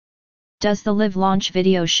Does the live launch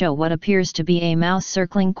video show what appears to be a mouse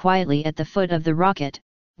circling quietly at the foot of the rocket,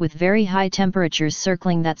 with very high temperatures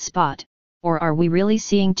circling that spot, or are we really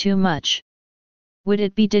seeing too much? Would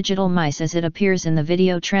it be digital mice as it appears in the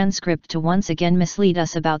video transcript to once again mislead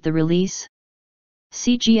us about the release?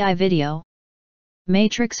 CGI video?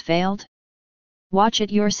 Matrix failed? Watch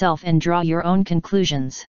it yourself and draw your own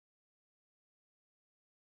conclusions.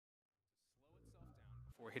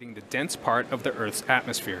 Before hitting the dense part of the Earth's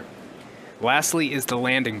atmosphere. Lastly is the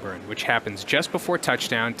landing burn, which happens just before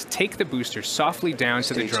touchdown to take the booster softly down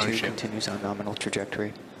to the drone Stage 2 ship. continues on nominal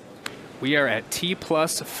trajectory. We are at T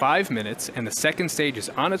plus 5 minutes, and the second stage is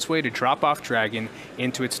on its way to drop off Dragon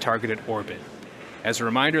into its targeted orbit. As a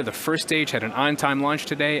reminder, the first stage had an on-time launch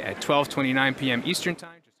today at 12:29 p.m. Eastern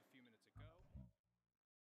Time.